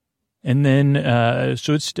 And then,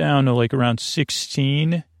 so it's down to like around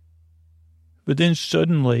 16. But then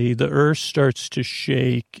suddenly the earth starts to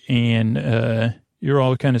shake and you're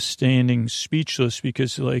all kind of standing speechless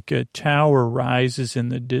because like a tower rises in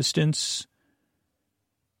the distance,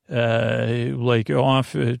 like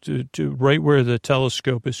off to right where the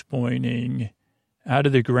telescope is pointing. Out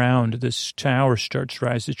of the ground, this tower starts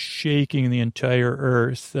rising. It's shaking the entire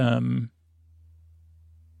earth. And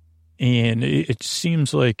it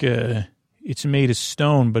seems like it's made of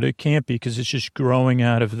stone, but it can't be because it's just growing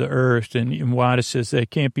out of the earth. And Wada says that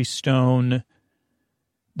can't be stone.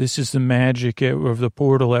 This is the magic of the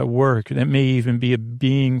portal at work. That may even be a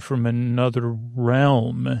being from another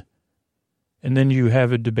realm. And then you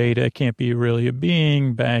have a debate. That can't be really a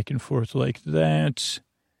being, back and forth like that.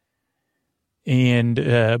 And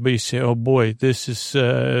but you say, oh boy, this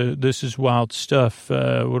is wild stuff.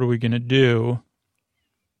 What are we going to do?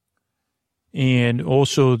 And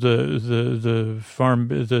also the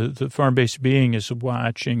farm-based being is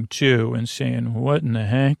watching too and saying, what in the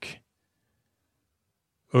heck?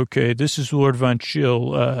 Okay, this is Lord Von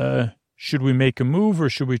Chill. Should we make a move or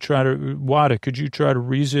should we try to, Wada, could you try to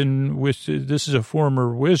reason with, this is a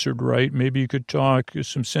former wizard, right? Maybe you could talk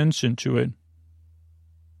some sense into it.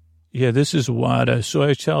 Yeah, this is Wada. So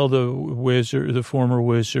I tell the former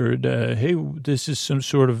wizard, hey, this is some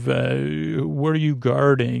sort of, what are you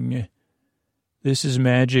guarding? This is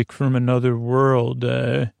magic from another world.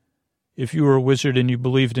 If you were a wizard and you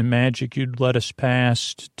believed in magic, you'd let us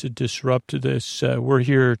pass to disrupt this. We're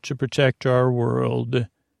here to protect our world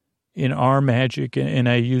in our magic. And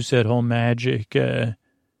I use that whole magic,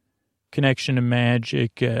 connection to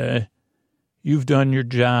magic. You've done your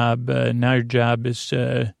job. Now your job is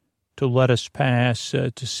to let us pass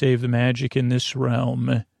to save the magic in this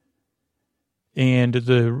realm. And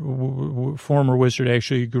the former wizard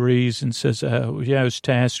actually agrees and says, yeah, I was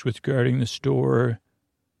tasked with guarding this door.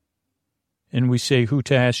 And we say, who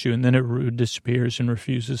tasked you? And then it disappears and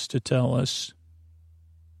refuses to tell us.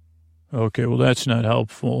 Okay, well, that's not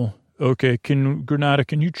helpful. Okay, Granada,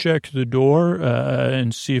 can you check the door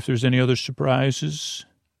and see if there's any other surprises?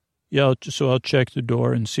 Yeah, I'll check the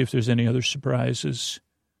door and see if there's any other surprises.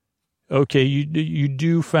 Okay, you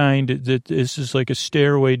do find that this is like a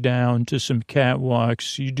stairway down to some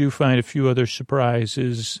catwalks. You do find a few other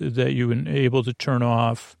surprises that you were able to turn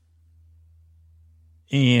off.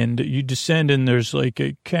 And you descend, and there's like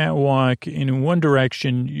a catwalk. And in one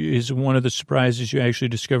direction is one of the surprises you actually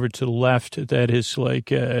discovered to the left. That is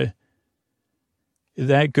like,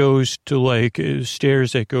 that goes to like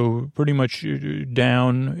stairs that go pretty much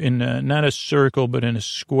down in not a circle, but in a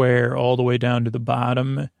square all the way down to the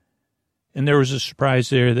bottom. And there was a surprise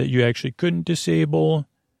there that you actually couldn't disable.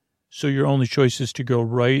 So your only choice is to go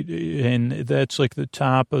right. And that's like the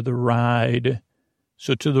top of the ride.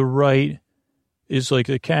 So to the right is like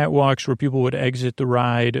the catwalks where people would exit the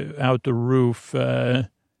ride out the roof. And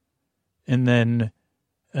then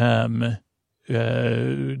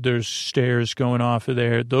there's stairs going off of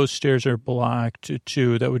there. Those stairs are blocked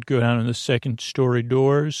too. That would go down in the second story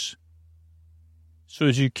doors. So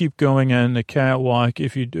as you keep going on the catwalk,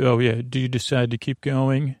 do you decide to keep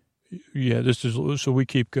going? Yeah, so we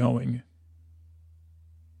keep going.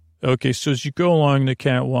 Okay, so as you go along the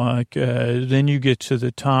catwalk, then you get to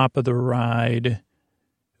the top of the ride,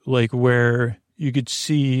 like where you could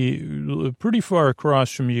see pretty far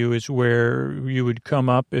across from you is where you would come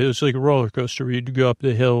up. It was like a roller coaster where you'd go up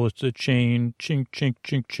the hill with the chain, chink, chink,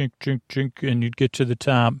 chink, chink, chink, chink, and you'd get to the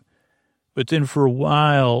top. But then for a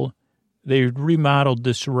while, they remodeled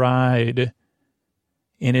this ride,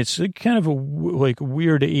 and it's kind of a like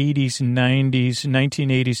weird 80s, 90s,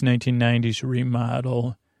 1980s, 1990s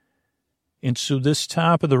remodel. And so this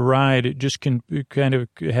top of the ride, it just kind of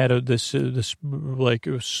had this like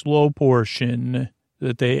a slow portion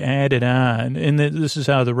that they added on. And this is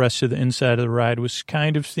how the rest of the inside of the ride was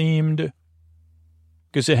kind of themed,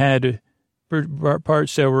 because it had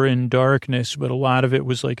parts that were in darkness, but a lot of it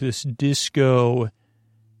was like this disco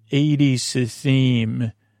 80s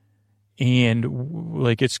theme. And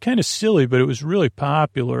like, it's kind of silly, but it was really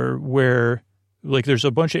popular, where like there's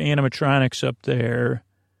a bunch of animatronics up there.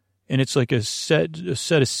 And it's like a set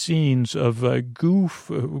of scenes of Goof,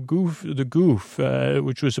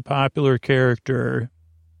 which was a popular character,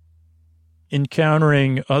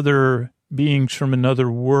 encountering other beings from another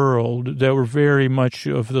world that were very much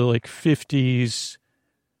of the like 50s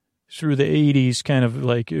through the 80s, kind of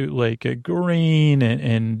like a green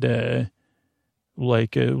and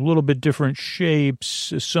like a little bit different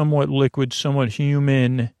shapes, somewhat liquid, somewhat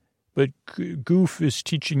human. But Goof is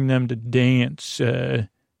teaching them to dance.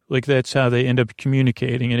 Like that's how they end up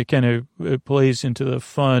communicating, and it kind of plays into the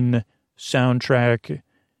fun soundtrack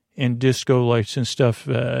and disco lights and stuff.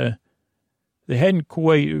 They hadn't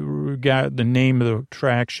quite got the name of the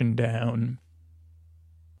attraction down,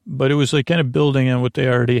 but it was like kind of building on what they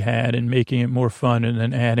already had and making it more fun, and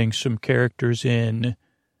then adding some characters in.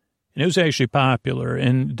 And it was actually popular,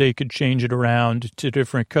 and they could change it around to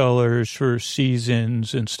different colors for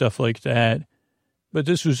seasons and stuff like that. But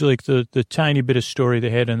this was like the tiny bit of story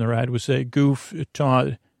they had in the ride was that Goof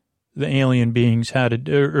taught the alien beings how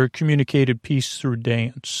to, or communicated peace through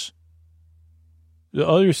dance. The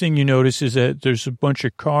other thing you notice is that there's a bunch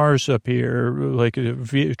of cars up here, like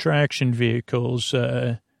attraction vehicles,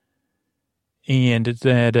 and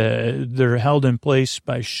that they're held in place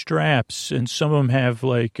by straps, and some of them have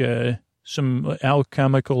like some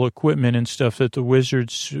alchemical equipment and stuff that the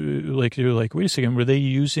wizards, they're like, wait a second, were they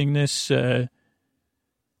using this?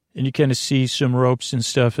 And you kind of see some ropes and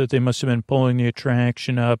stuff that they must have been pulling the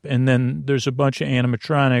attraction up. And then there's a bunch of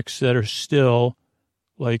animatronics that are still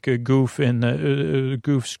like a Goof and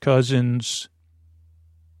Goof's cousins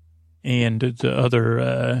and the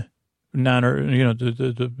other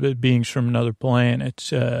the beings from another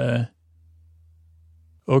planet.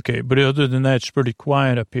 Okay, but other than that, it's pretty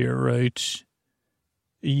quiet up here, right?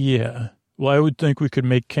 Yeah. Well, I would think we could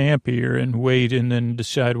make camp here and wait and then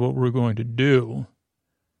decide what we're going to do.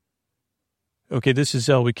 Okay, this is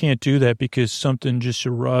L. We can't do that because something just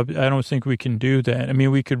erupted. I don't think we can do that. I mean,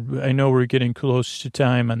 we could, I know we're getting close to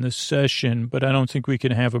time on this session, but I don't think we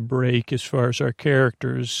can have a break as far as our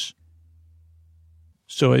characters.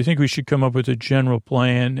 So I think we should come up with a general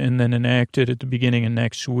plan and then enact it at the beginning of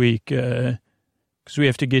next week, because we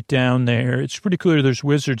have to get down there. It's pretty clear there's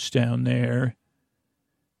wizards down there.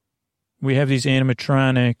 We have these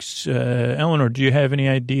animatronics. Eleanor, do you have any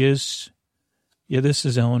ideas? Yeah, this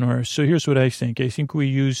is Eleanor. So here's what I think. I think we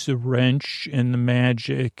use the wrench and the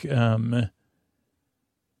magic, and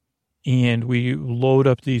we load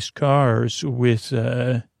up these cars with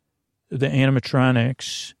the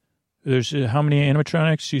animatronics. There's how many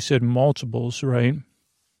animatronics? You said multiples, right?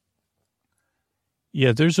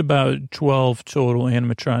 Yeah, there's about 12 total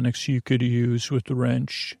animatronics you could use with the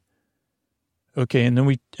wrench. Okay, and then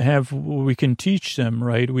we can teach them,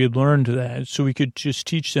 right? We had learned that. So we could just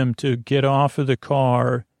teach them to get off of the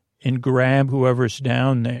car and grab whoever's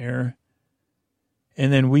down there.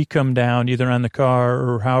 And then we come down either on the car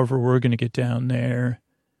or however we're going to get down there.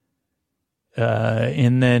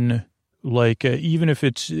 And then, like, even if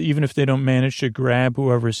they don't manage to grab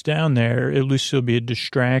whoever's down there, at least there'll be a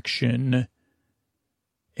distraction.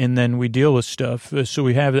 And then we deal with stuff. So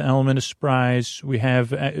we have the element of surprise. We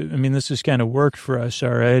have, I mean, this has kind of worked for us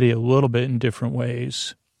already a little bit in different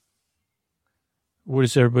ways. What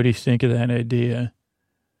does everybody think of that idea?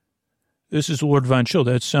 This is Lord Von Chill.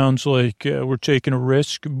 That sounds like we're taking a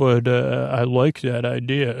risk, but I like that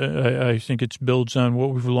idea. I think it builds on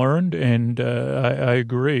what we've learned, and I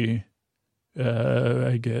agree,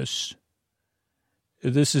 I guess.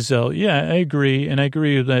 This is, yeah, I agree, and I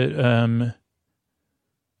agree that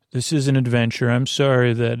this is an adventure. I'm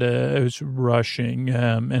sorry that I was rushing,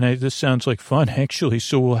 and this sounds like fun, actually.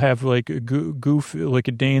 So we'll have like a goof, like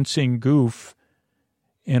a dancing goof,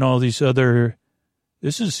 and all these other...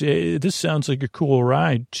 This sounds like a cool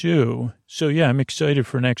ride, too. So, yeah, I'm excited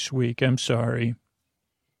for next week. I'm sorry.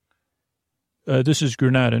 This is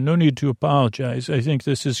Granada. No need to apologize. I think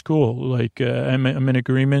this is cool. Like, I'm in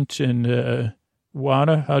agreement. And,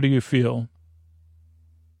 Wada, how do you feel?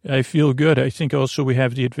 I feel good. I think also we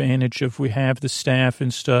have the advantage of we have the staff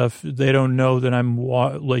and stuff. They don't know that I'm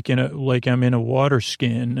I'm in a water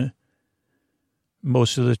skin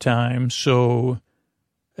most of the time. So...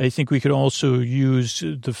 I think we could also use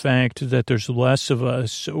the fact that there's less of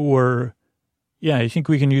us, I think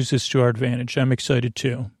we can use this to our advantage. I'm excited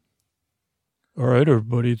too. All right,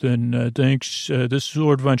 everybody, then thanks. This is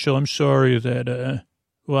Lord Von Chill. I'm sorry that,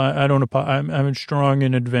 I'm strong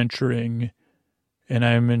in adventuring, and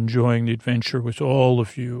I'm enjoying the adventure with all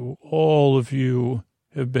of you. All of you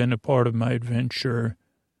have been a part of my adventure,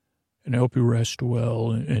 and I hope you rest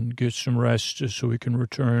well and get some rest so we can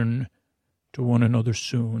return to one another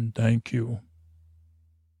soon. Thank you.